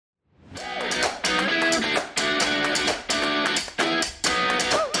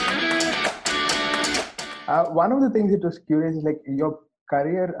One of the things that was curious is like your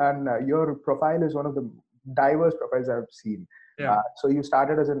career and your profile is one of the diverse profiles I've seen. Yeah. So you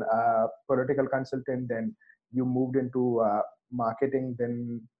started as an political consultant, then you moved into marketing,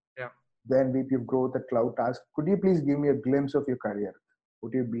 Yeah. then VP of Growth at Cloud Task. Could you please give me a glimpse of your career?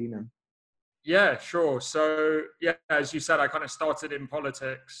 What you've been in? Yeah, sure. So, yeah, as you said, I kind of started in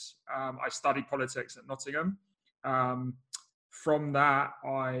politics. I studied politics at Nottingham. From that,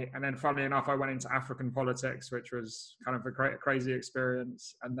 and then funnily enough, I went into African politics, which was kind of a crazy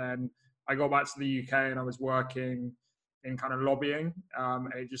experience. And then I got back to the UK and I was working in kind of lobbying.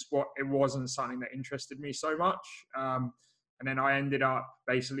 It wasn't something that interested me so much. And then I ended up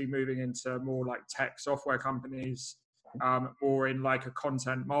basically moving into more like tech software companies, or in like a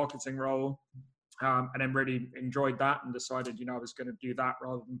content marketing role. And then really enjoyed that and decided, I was going to do that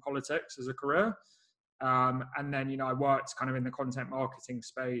rather than politics as a career. And then, I worked kind of in the content marketing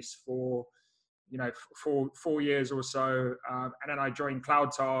space for, 4 years or so. And then I joined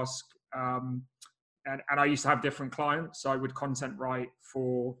CloudTask. And I used to have different clients. So I would content write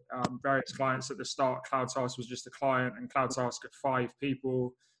for various clients. At the start, CloudTask was just a client, and CloudTask at 5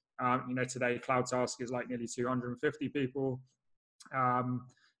 people. Today CloudTask is like nearly 250 people. And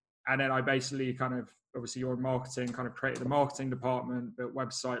then I basically obviously you're in marketing, kind of created the marketing department, built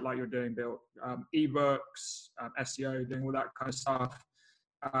website like you're doing, built ebooks, SEO, doing all that kind of stuff.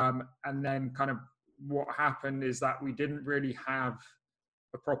 And then kind of what happened is that we didn't really have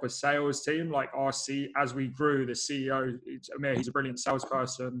a proper sales team. Like as we grew, the CEO, Amir, he's a brilliant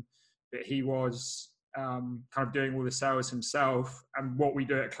salesperson, but he was kind of doing all the sales himself. And what we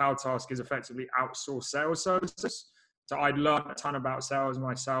do at CloudTask is effectively outsource sales services. So I'd learned a ton about sales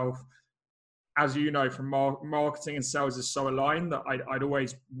myself. As you know, from marketing and sales is so aligned that I'd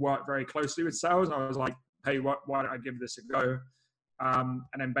always worked very closely with sales. I was like, hey, why don't I give this a go? And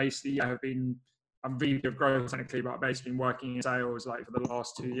then basically I'm VP of Growth technically, but I've basically been working in sales like for the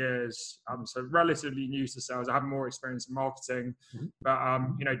last 2 years. So relatively new to sales. I have more experience in marketing, but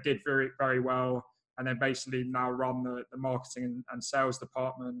did very, very well. And then basically now run the marketing and sales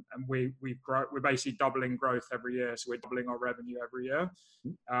department. And we're basically doubling growth every year. So we're doubling our revenue every year.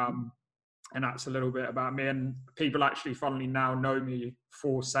 And that's a little bit about me. And people actually, funnily now, know me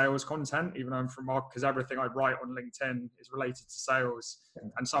for sales content, even though I'm from marketing, because everything I write on LinkedIn is related to sales.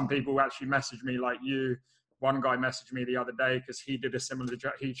 And some people actually message me like you. One guy messaged me the other day because he did a similar,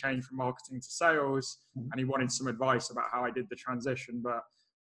 he changed from marketing to sales, and he wanted some advice about how I did the transition. But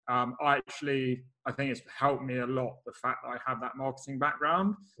I think it's helped me a lot, the fact that I have that marketing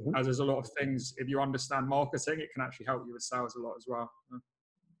background, as there's a lot of things, if you understand marketing, it can actually help you with sales a lot as well.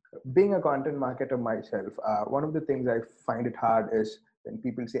 Being a content marketer myself, one of the things I find it hard is when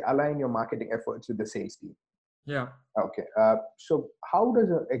people say align your marketing efforts with the sales team. Yeah. Okay. So how does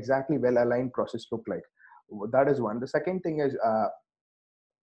an exactly well-aligned process look like? That is one. The second thing is,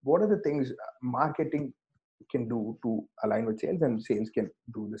 what are the things marketing can do to align with sales, and sales can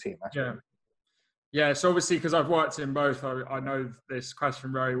do the same as well? Yeah. So obviously, because I've worked in both, I know this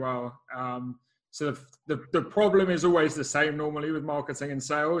question very well. So the problem is always the same normally with marketing and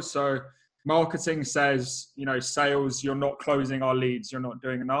sales. So marketing says, sales, you're not closing our leads, you're not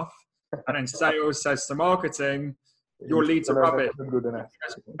doing enough. And then sales says to marketing, your leads are rubbish.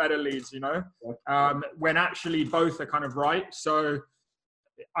 Better leads, when actually both are kind of right. So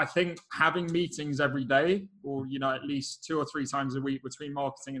I think having meetings every day, or at least 2 or 3 times a week between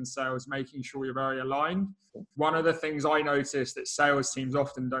marketing and sales, making sure you're very aligned. One of the things I noticed that sales teams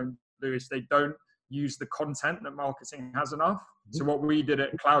often don't do is they don't use the content that marketing has enough. So what we did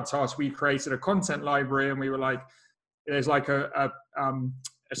at CloudTask, we created a content library, and we were like, there's like a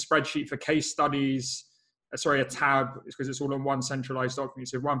spreadsheet for case studies, a tab, because it's all in one centralized document.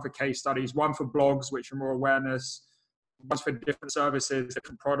 So one for case studies, one for blogs, which are more awareness, one for different services,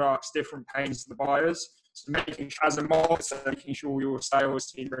 different products, different pains to the buyers. So making sure, as a marketer, making sure your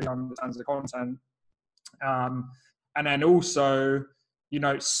sales team really understands the content. And then also,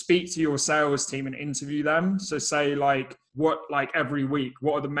 speak to your sales team and interview them. So say every week,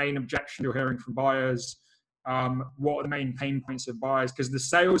 what are the main objections you're hearing from buyers? What are the main pain points of buyers? Because the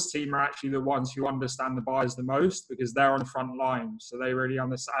sales team are actually the ones who understand the buyers the most, because they're on the front line. So they really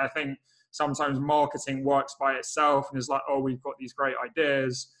understand. I think sometimes marketing works by itself and is like, oh, we've got these great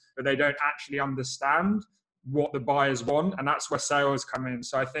ideas, but they don't actually understand what the buyers want. And that's where sales come in.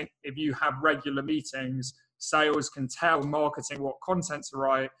 So I think if you have regular meetings, sales can tell marketing what content to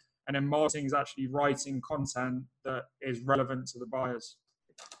write, and then marketing is actually writing content that is relevant to the buyers.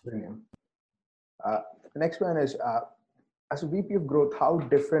 Brilliant. The next one is, as a VP of Growth, how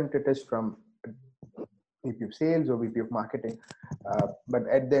different it is from VP of Sales or VP of Marketing. But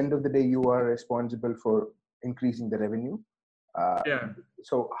at the end of the day, you are responsible for increasing the revenue. Uh, Yeah.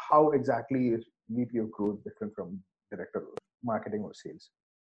 so how exactly is VP of growth different from director of marketing or sales?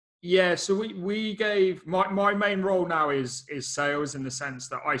 Yeah, so we gave my main role now is sales, in the sense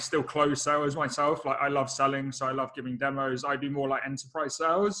that I still close sales myself. Like, I love selling, so I love giving demos. I do more like enterprise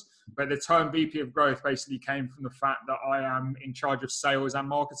sales, but the term VP of growth basically came from the fact that I am in charge of sales and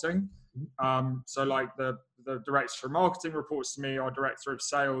marketing. So like the director of marketing reports to me, our director of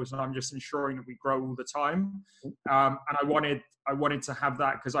sales, and I'm just ensuring that we grow all the time. And I wanted to have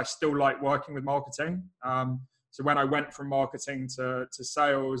that because I still like working with marketing. So when I went from marketing to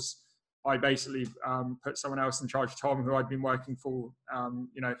sales, I basically put someone else in charge, Tom, who I'd been working for,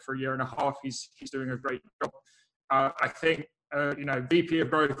 for a year and a half. He's doing a great job. I think, VP of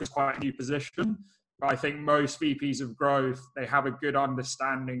growth is quite a new position, but I think most VPs of growth, they have a good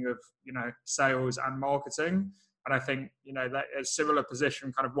understanding of, sales and marketing. And I think, that a similar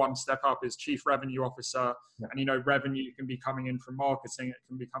position, kind of one step up, is chief revenue officer. Yeah. And, revenue can be coming in from marketing. It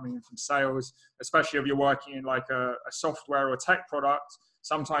can be coming in from sales, especially if you're working in like a software or tech product.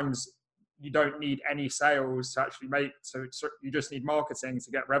 Sometimes you don't need any sales to actually so you just need marketing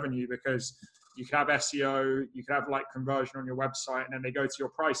to get revenue, because you can have SEO, you can have like conversion on your website, and then they go to your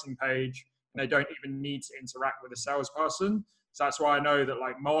pricing page and they don't even need to interact with a salesperson. So that's why I know that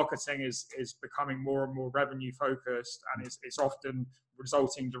like marketing is becoming more and more revenue focused, and it's often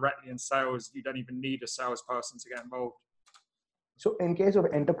resulting directly in sales. You don't even need a salesperson to get involved. So in case of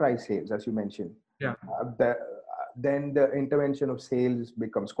enterprise sales, as you mentioned, yeah, then the intervention of sales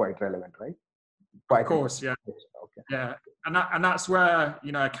becomes quite relevant, right? Of course, yeah. Okay. Yeah, and that's where,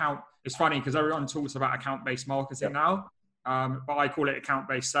 account. It's funny because everyone talks about account-based marketing now, but I call it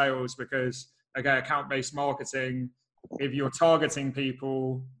account-based sales, because again, account-based marketing, if you're targeting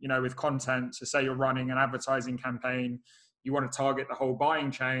people, with content, so say you're running an advertising campaign, you want to target the whole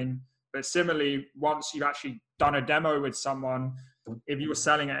buying chain. But similarly, once you've actually done a demo with someone, if you're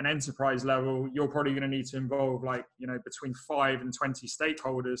selling at an enterprise level, you're probably going to need to involve between 5 and 20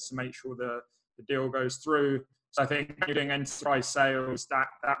 stakeholders to make sure the deal goes through. So I think doing enterprise sales,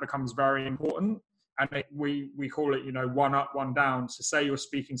 that becomes very important. And we call it, one up, one down. So say you're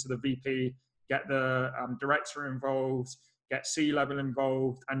speaking to the VP, get the director involved, get C-level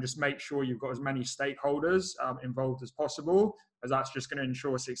involved, and just make sure you've got as many stakeholders involved as possible, as that's just going to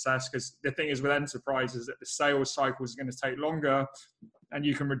ensure success. Because the thing is with enterprises, that the sales cycle is going to take longer, and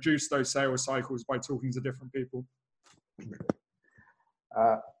you can reduce those sales cycles by talking to different people.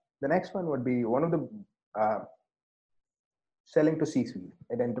 The next one would be one of the selling to C-suite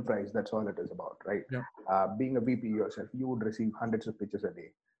at enterprise. That's all it is about, right? Yeah. Being a VP yourself, you would receive hundreds of pitches a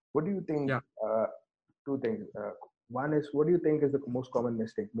day. What do you think? Yeah. Two things. One is, what do you think is the most common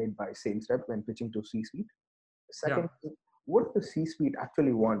mistake made by sales rep when pitching to C-suite? Second, what does the C-suite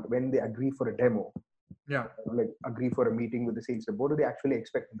actually want when they agree for a demo? Yeah. Like agree for a meeting with the sales rep. What do they actually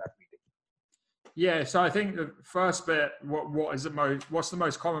expect in that meeting? Yeah. So I think the first bit, what's the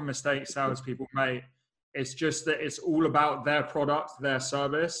most common mistake salespeople make? It's just that it's all about their product, their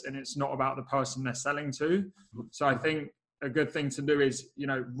service, and it's not about the person they're selling to. So I think a good thing to do is,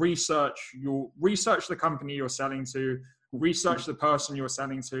 research the company you're selling to, research the person you're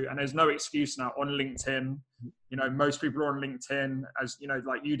selling to. And there's no excuse now on LinkedIn. Most people are on LinkedIn, as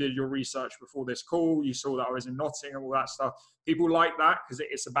like you did your research before this call. You saw that I was in Nottingham, all that stuff. People like that because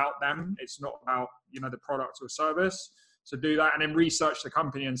it's about them. It's not about, the product or service. So do that, and then research the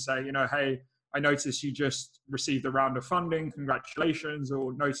company and say, hey, I noticed you just received a round of funding. Congratulations.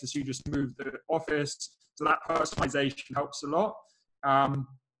 Or notice you just moved the office. So that personalization helps a lot. And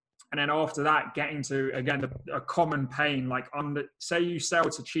then after that, getting to, again, a common pain, like say you sell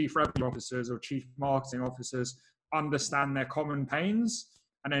to chief revenue officers or chief marketing officers, understand their common pains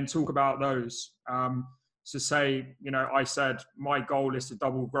and then talk about those. So say, I said, my goal is to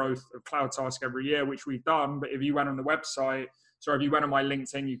double growth of CloudTask every year, which we've done. But if you went on the website, so if you went on my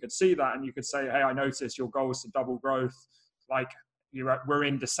LinkedIn, you could see that, and you could say, hey, I noticed your goal is to double growth. Like, we're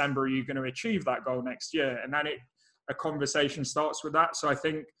in December, are you going to achieve that goal next year? And then a conversation starts with that. So I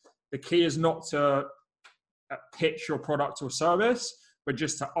think the key is not to pitch your product or service, but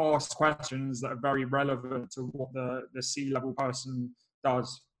just to ask questions that are very relevant to what the C-level person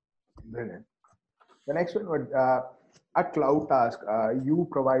does. Brilliant. The next one would, at CloudTask, you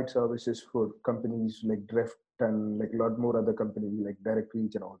provide services for companies like Drift and like a lot more other companies like Direct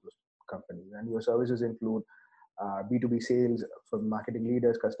Reach and all those companies. And your services include B2B sales for marketing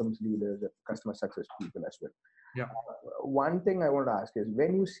leaders, customer leaders, and customer success people as well. Yeah. One thing I want to ask is,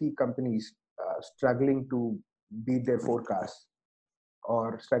 when you see companies struggling to beat their forecasts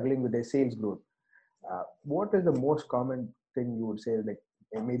or struggling with their sales growth, what is the most common thing you would say, like,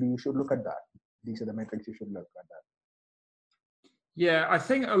 maybe you should look at that? these are the metrics you should look at that? Yeah, I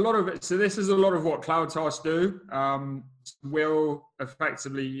think a lot of it. So this is a lot of what CloudTask do. Will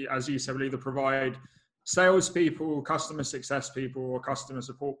effectively, as you said, will either provide salespeople, customer success people, or customer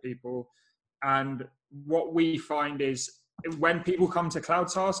support people. And what we find is when people come to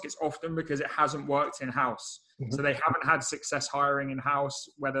CloudTask, it's often because it hasn't worked in-house. Mm-hmm. So they haven't had success hiring in-house,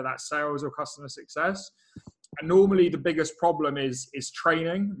 whether that's sales or customer success. And normally the biggest problem is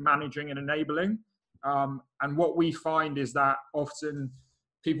training, managing, and enabling. And what we find is that often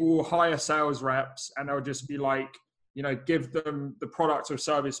people will hire sales reps and they'll just be like, give them the product or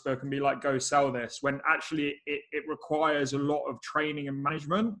service book and be like, go sell this, when actually it requires a lot of training and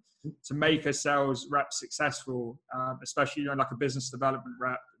management to make a sales rep successful, especially like a business development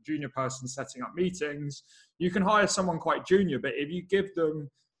rep, junior person setting up meetings. You can hire someone quite junior, but if you give them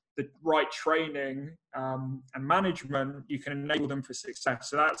the right training and management, you can enable them for success.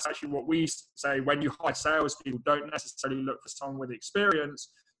 So that's actually what we say. When you hire salespeople, don't necessarily look for someone with experience.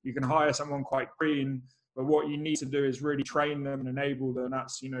 You can hire someone quite green, but what you need to do is really train them and enable them.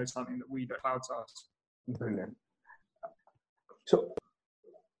 That's something that we do at CloudTask. Brilliant. So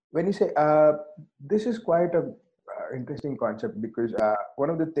when you say this is quite a interesting concept, because one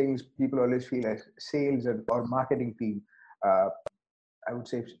of the things people always feel as sales or marketing team, I would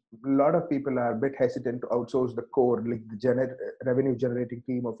say a lot of people are a bit hesitant to outsource the core, like the revenue generating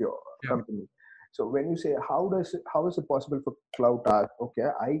team of your company. So when you say how is it possible for CloudTask? Okay,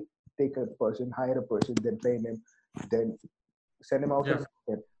 I take a person, hire a person, then train him, then send him out.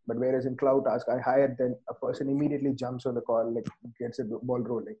 But whereas in CloudTask, I hire, then a person immediately jumps on the call, like gets the ball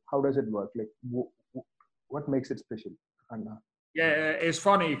rolling. How does it work? Like what makes it special? Yeah, it's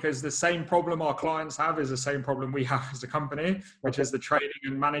funny because the same problem our clients have is the same problem we have as a company, which is the training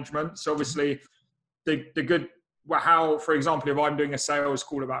and management. So obviously for example, if I'm doing a sales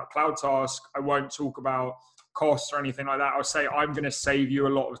call about CloudTask, I won't talk about costs or anything like that. I'll say, I'm going to save you a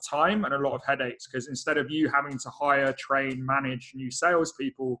lot of time and a lot of headaches, because instead of you having to hire, train, manage new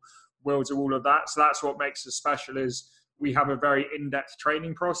salespeople, we'll do all of that. So that's what makes us special, is we have a very in-depth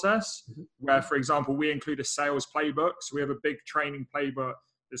training process where, for example, we include a sales playbook. So we have a big training playbook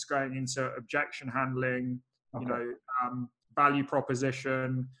that's going into objection handling, value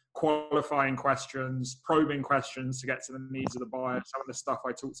proposition, qualifying questions, probing questions to get to the needs of the buyer, some of the stuff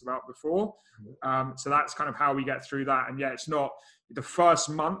I talked about before. So that's kind of how we get through that. And yeah, it's not the first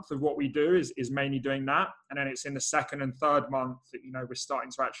month of what we do is mainly doing that. And then it's in the second and third month that, we're starting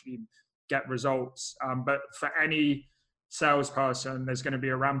to actually get results. But for any salesperson, there's going to be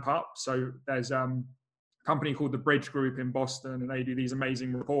a ramp up. So there's a company called the Bridge Group in Boston, and they do these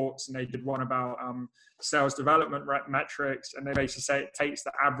amazing reports, and they did one about sales development metrics, and they basically say it takes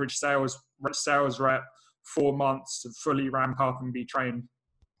the average sales rep 4 months to fully ramp up and be trained.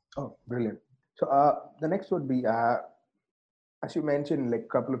 Oh, brilliant. So the next would be, as you mentioned, like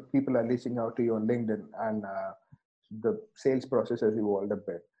a couple of people are reaching out to you on LinkedIn, and the sales process has evolved a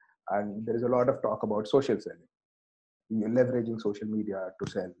bit, and there is a lot of talk about social selling. You're leveraging social media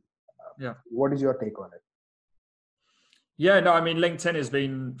to sell. What is your take on it? Yeah, no, I mean, LinkedIn has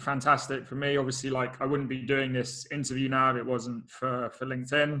been fantastic for me. Obviously, like, I wouldn't be doing this interview now if it wasn't for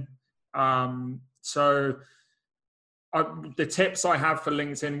LinkedIn. So the tips I have for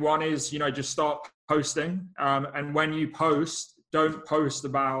LinkedIn, one is, just start posting. And when you post, don't post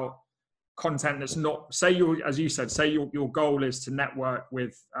about content that's not, as you said, your goal is to network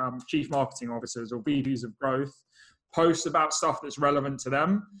with chief marketing officers or VPs of growth. Post about stuff that's relevant to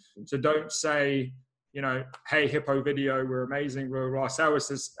them. So don't say, hey, Hippo Video, we're amazing. We're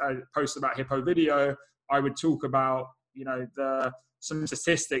sales post about Hippo Video. I would talk about, some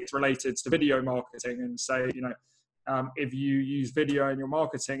statistics related to video marketing and say, if you use video in your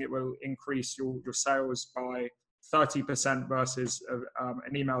marketing, it will increase your sales by 30% versus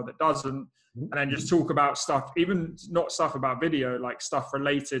an email that doesn't. And then just talk about stuff, even not stuff about video, like stuff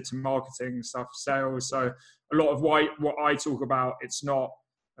related to marketing, stuff, sales. So a lot of what I talk about, it's not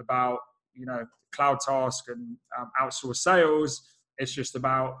about, CloudTask and outsource sales. It's just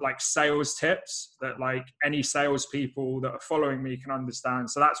about like sales tips that like any salespeople that are following me can understand.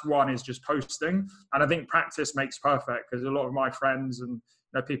 So that's one, is just posting. And I think practice makes perfect, because a lot of my friends and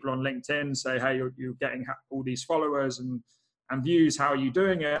people on LinkedIn say, hey, you're getting all these followers and views. How are you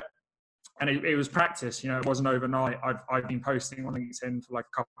doing it? And it was practice, it wasn't overnight. I've been posting on LinkedIn for like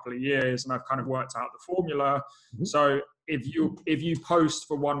a couple of years, and I've kind of worked out the formula. So if you post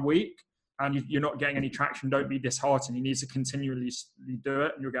for 1 week and you're not getting any traction, don't be disheartened. You need to continually do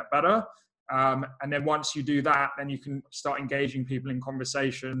it, and you'll get better. And then once you do that, then you can start engaging people in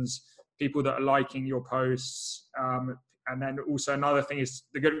conversations, people that are liking your posts, And then also another thing is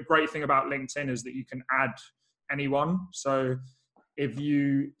great thing about LinkedIn is that you can add anyone. So if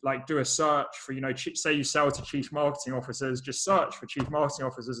you like do a search for, say you sell to chief marketing officers, just search for chief marketing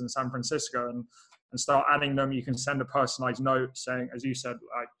officers in San Francisco and start adding them. You can send a personalized note saying, as you said,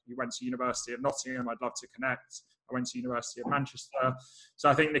 like you went to University of Nottingham, I'd love to connect. I went to University of Manchester. So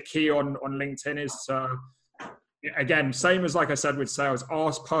I think the key on LinkedIn is to, again, same as like I said with sales,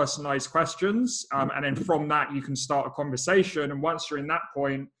 ask personalized questions. And then from that, you can start a conversation. And once you're in that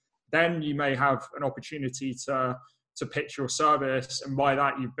point, then you may have an opportunity to pitch your service. And by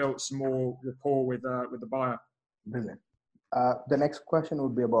that, you've built some more rapport with the buyer. Brilliant. The next question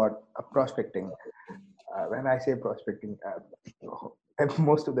would be about prospecting. When I say prospecting,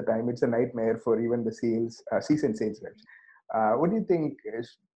 most of the time it's a nightmare for even the seasoned sales reps. What do you think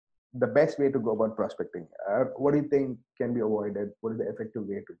is the best way to go about prospecting? What do you think can be avoided? What is the effective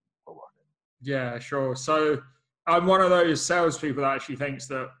way to go about it? Yeah, sure. So I'm one of those salespeople that actually thinks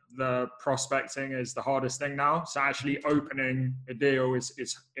that the prospecting is the hardest thing now. So actually opening a deal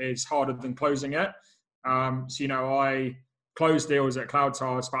is harder than closing it. So, I close deals at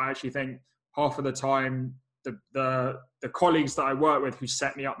CloudTask, but I actually think half of the time the colleagues that I work with who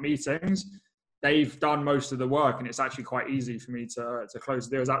set me up meetings, they've done most of the work, and it's actually quite easy for me to close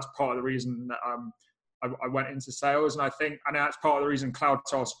deals. That's part of the reason that I went into sales. And I think, and that's part of the reason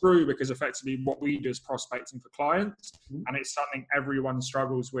CloudTask grew, because effectively what we do is prospecting for clients, and it's something everyone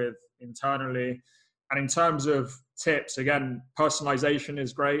struggles with internally. And in terms of tips, again, personalization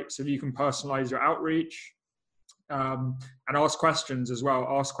is great. So if you can personalize your outreach, and ask questions as well,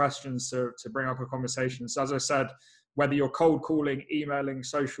 ask questions to bring up a conversation. So as I said, whether you're cold calling, emailing,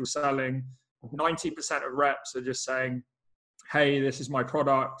 social selling, 90% of reps are just saying, hey, this is my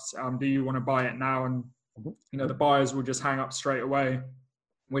product. Do you want to buy it now? And, the buyers will just hang up straight away.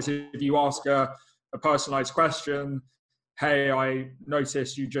 Whereas if you ask a personalized question, hey, I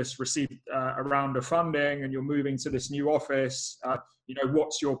noticed you just received a round of funding and you're moving to this new office.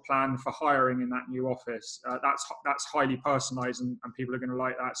 What's your plan for hiring in that new office? That's highly personalized, and people are going to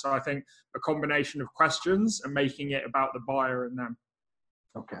like that. So I think a combination of questions and making it about the buyer and them.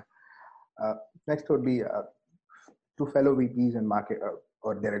 Okay. Next would be to fellow VPs and market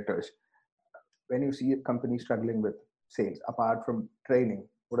or directors. When you see a company struggling with sales, apart from training,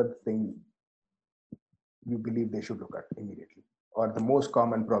 what are the things you believe they should look at immediately, or the most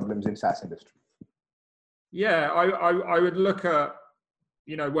common problems in SaaS industry? Yeah, I would look at,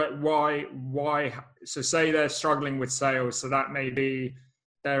 why. So say they're struggling with sales. So that may be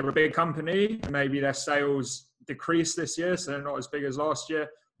they're a big company, maybe their sales decreased this year, so they're not as big as last year,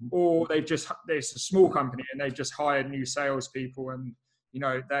 or there's a small company and they've just hired new salespeople and,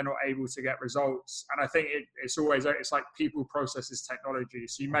 they're not able to get results. And I think it's like people, processes, technology.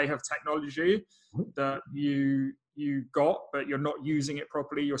 So you may have technology that you got, but you're not using it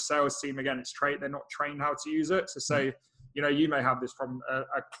properly. Your sales team, again, they're not trained how to use it. So say, you may have this problem.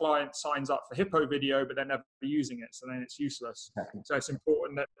 A client signs up for Hippo Video, but they're never using it. So then it's useless. Exactly. So it's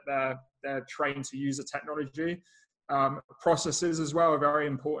important that they're trained to use the technology. Processes as well are very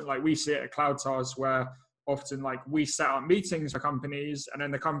important. Like we see it at CloudTask, where often like we set up meetings for companies and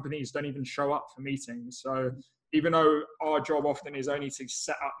then the companies don't even show up for meetings. So even though our job often is only to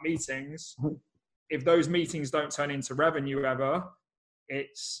set up meetings, if those meetings don't turn into revenue ever,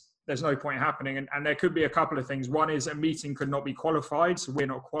 there's no point happening. And there could be a couple of things. One is a meeting could not be qualified, so we're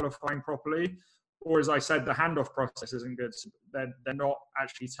not qualifying properly. Or as I said, the handoff process isn't good. So they're not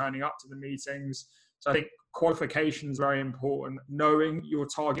actually turning up to the meetings. So I think qualification is very important. Knowing your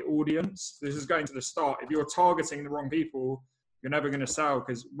target audience. This is going to the start. If you're targeting the wrong people, you're never going to sell,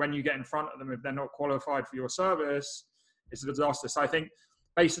 because when you get in front of them, if they're not qualified for your service, it's a disaster. So I think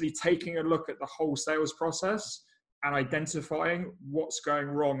basically taking a look at the whole sales process and identifying what's going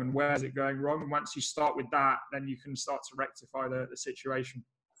wrong and where is it going wrong. And once you start with that, then you can start to rectify the situation.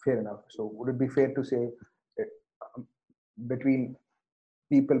 Fair enough. So would it be fair to say between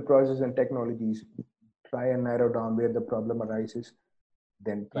people, process, and technologies, try and narrow down where the problem arises,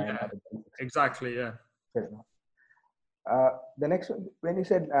 then try and have it? Exactly, yeah. Fair enough. The next one, when you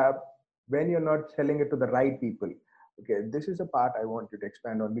said when you're not selling it to the right people, okay, this is a part I want you to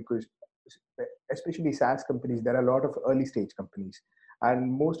expand on, because especially SaaS companies, there are a lot of early stage companies,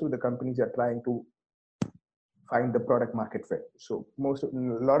 and most of the companies are trying to find the product market fit. So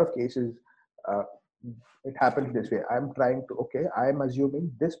in a lot of cases, it happens this way. I'm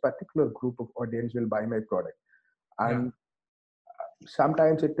assuming this particular group of audience will buy my product. And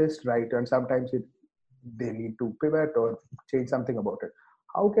sometimes it is right, and sometimes they need to pivot or change something about it.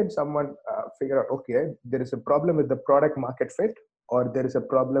 How can someone figure out, okay, there is a problem with the product market fit, or there is a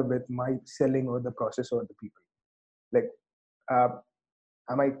problem with my selling or the process or the people? Like, uh,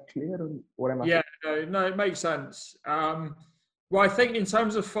 am I clear on what I'm asking? Yeah, no, it makes sense. Well, I think in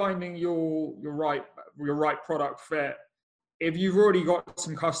terms of finding your right product fit, if you've already got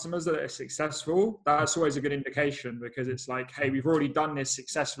some customers that are successful, that's always a good indication, because it's like, hey, we've already done this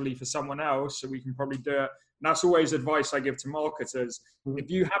successfully for someone else, so we can probably do it. And that's always advice I give to marketers.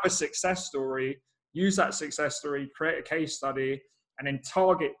 If you have a success story, use that success story, create a case study, and then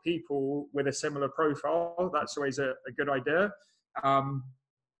target people with a similar profile. That's always a good idea.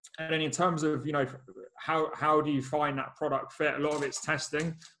 And then in terms of, how do you find that product fit? A lot of it's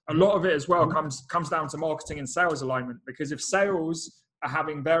testing. A lot of it as well comes down to marketing and sales alignment, because if sales are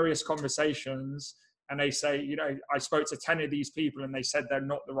having various conversations and they say, I spoke to 10 of these people and they said they're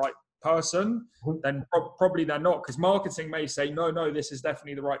not the right person, then probably they're not, because marketing may say, no, this is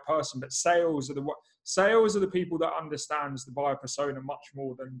definitely the right person. But sales are the people that understands the buyer persona much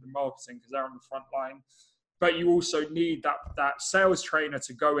more than the marketing, because they're on the front line. But you also need that sales trainer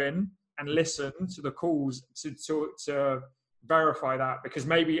to go in and listen to the calls to verify that, because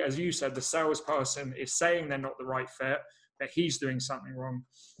maybe, as you said, the salesperson is saying they're not the right fit, but he's doing something wrong.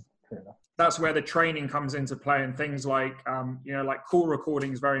 That's where the training comes into play, and things like, like call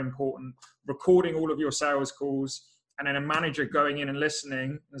recording is very important. Recording all of your sales calls, and then a manager going in and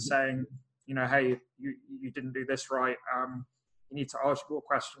listening and saying, hey, you didn't do this right. You need to ask more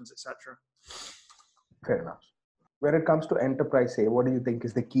questions, etc. Fair enough. When it comes to enterprise sale, what do you think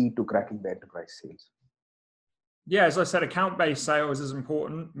is the key to cracking the enterprise sales? Yeah, as I said, account-based sales is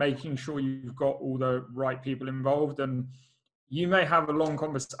important, making sure you've got all the right people involved. And you may have a long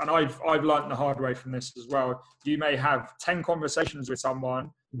conversation, and I've learned the hard way from this as well. You may have 10 conversations with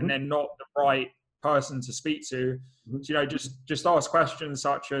someone and they're not the right person to speak to. So, just ask questions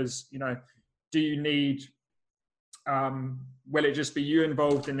such as, do you need, will it just be you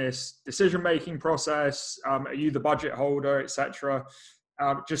involved in this decision-making process? Are you the budget holder, etc.?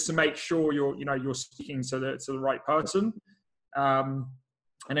 Just to make sure you're speaking to the right person, and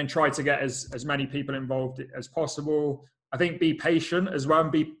then try to get as many people involved as possible. I think be patient as well,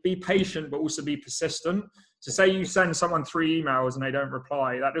 and be patient, but also be persistent. So say you send someone 3 emails and they don't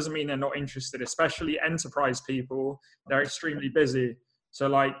reply, that doesn't mean they're not interested. Especially enterprise people, they're extremely busy. So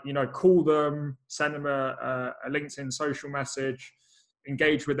call them, send them a LinkedIn social message,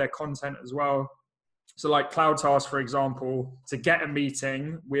 engage with their content as well. So like CloudTask, for example, to get a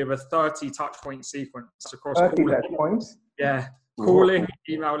meeting, we have a 30 touch point sequence across 30 touch points? Yeah. Calling,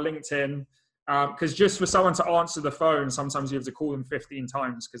 email, LinkedIn. Because just for someone to answer the phone, sometimes you have to call them 15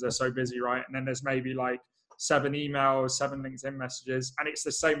 times because they're so busy, right? And then there's maybe 7 emails, 7 LinkedIn messages. And it's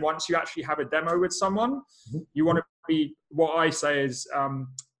the same once you actually have a demo with someone. You want to be, what I say is,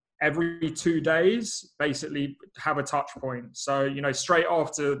 every 2 days, basically have a touch point. So, straight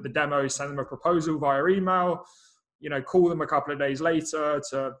after the demo, send them a proposal via email, call them a couple of days later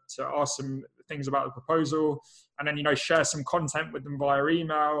to ask some things about the proposal, and then, share some content with them via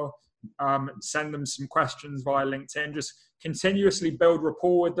email, send them some questions via LinkedIn, just continuously build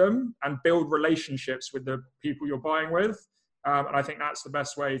rapport with them and build relationships with the people you're buying with. And I think that's the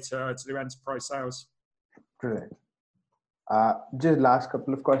best way to do enterprise sales. Brilliant. Just last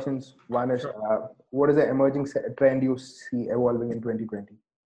couple of questions. One is, what is the emerging trend you see evolving in 2020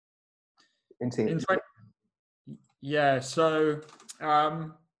 in sales? Yeah, so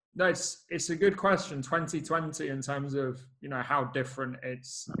no, it's a good question. 2020 in terms of how different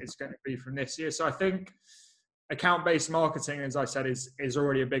it's going to be from this year. So I think account-based marketing, as I said, is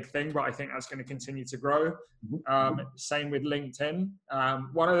already a big thing, but I think that's going to continue to grow. Same with LinkedIn.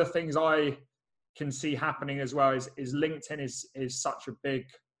 One of the things I can see happening as well is LinkedIn is such a big,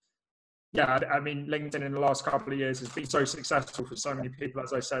 LinkedIn in the last couple of years has been so successful for so many people.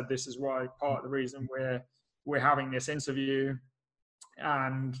 As I said, this is why part of the reason we're having this interview.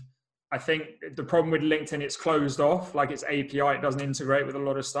 And I think the problem with LinkedIn, it's closed off, its API, it doesn't integrate with a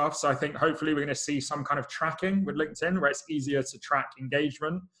lot of stuff. So I think hopefully we're going to see some kind of tracking with LinkedIn where it's easier to track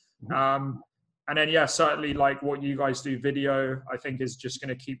engagement. And then, certainly what you guys do, video, I think is just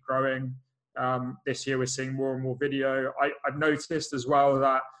going to keep growing. This year we're seeing more and more video. I've noticed as well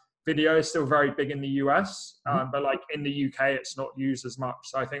that video is still very big in the US, but in the UK, it's not used as much.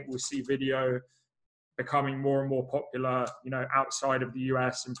 So I think we'll see video becoming more and more popular, outside of the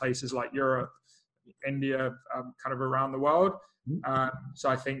US in places like Europe, India, kind of around the world. So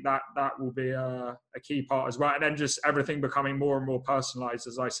I think that will be a key part as well. And then just everything becoming more and more personalized,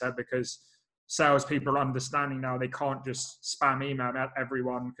 as I said, because salespeople are understanding now they can't just spam email at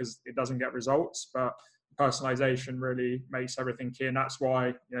everyone because it doesn't get results, but personalization really makes everything key. And that's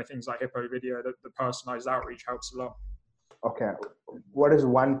why, things like Hippo Video, the personalized outreach helps a lot. Okay. What is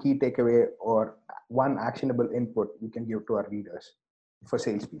one key takeaway or one actionable input you can give to our readers for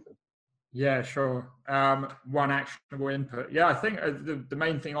salespeople? Yeah, sure. One actionable input. Yeah, I think the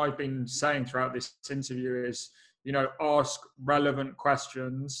main thing I've been saying throughout this interview is, ask relevant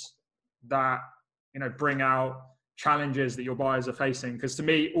questions that, bring out challenges that your buyers are facing. Because to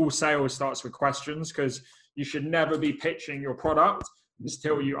me, all sales starts with questions, because you should never be pitching your product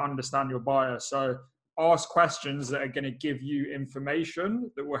until you understand your buyer. So ask questions that are going to give you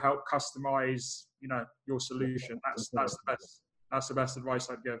information that will help customize, your solution. That's the best advice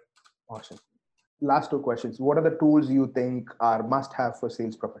I'd give. Awesome. Last two questions. What are the tools you think are must have for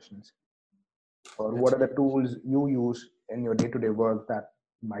sales professionals? Or what are the tools you use in your day-to-day work that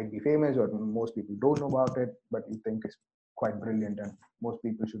might be famous or most people don't know about it, but you think is quite brilliant and most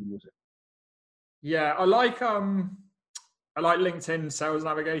people should use it? Yeah, I like LinkedIn Sales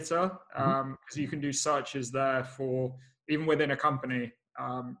Navigator, because you can do searches there for even within a company.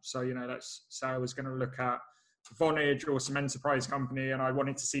 So, let's say I was going to look at Vonage or some enterprise company and I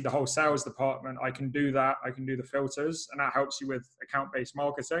wanted to see the whole sales department. I can do that. I can do the filters, and that helps you with account-based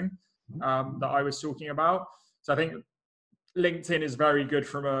marketing that I was talking about. So I think LinkedIn is very good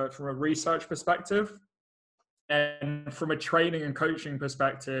from a research perspective, and from a training and coaching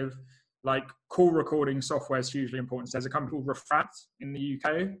perspective, like call recording software is hugely important. So there's a company called Refract in the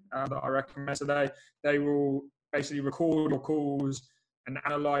UK that I recommend. So they will basically record your calls and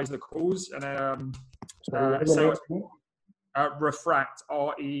analyze the calls. And Refract, REFRACT.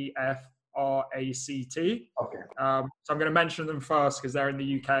 Okay. So I'm going to mention them first because they're in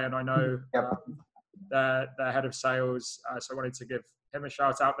the UK and I know their head of sales. So I wanted to give him a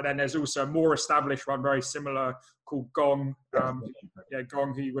shout out. But then there's also a more established one, very similar, called Gong.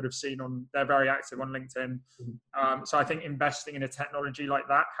 Gong, who you would have seen they're very active on LinkedIn. So I think investing in a technology like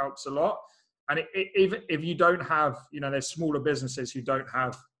that helps a lot. And even if you don't have, there's smaller businesses who don't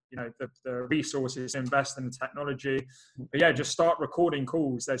have, the resources to invest in the technology. But yeah, just start recording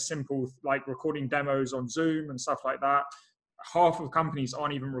calls. They're simple, like recording demos on Zoom and stuff like that. Half of companies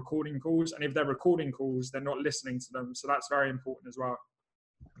aren't even recording calls. And if they're recording calls, they're not listening to them. So that's very important as well.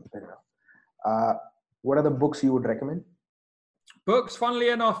 What are the books you would recommend? Books, funnily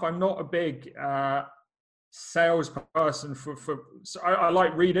enough, I'm not a big sales person so I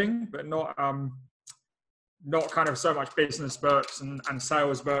like reading, but not kind of so much business books and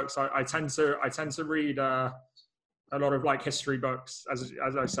sales books. I tend to read a lot of like history books. As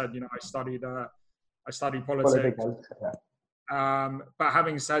I said, I studied politics. But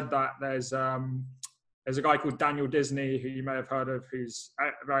having said that, there's a guy called Daniel Disney, who you may have heard of, who's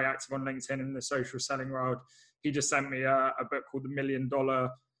very active on LinkedIn in the social selling world. He just sent me a book called The £1 Million,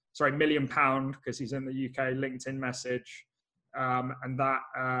 because he's in the UK, LinkedIn Message. And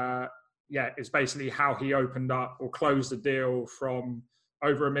that, is basically how he opened up or closed a deal from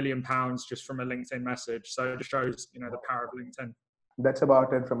over £1 million just from a LinkedIn message. So it just shows, the power of LinkedIn. That's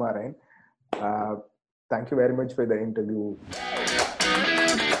about it from our end. Thank you very much for the interview.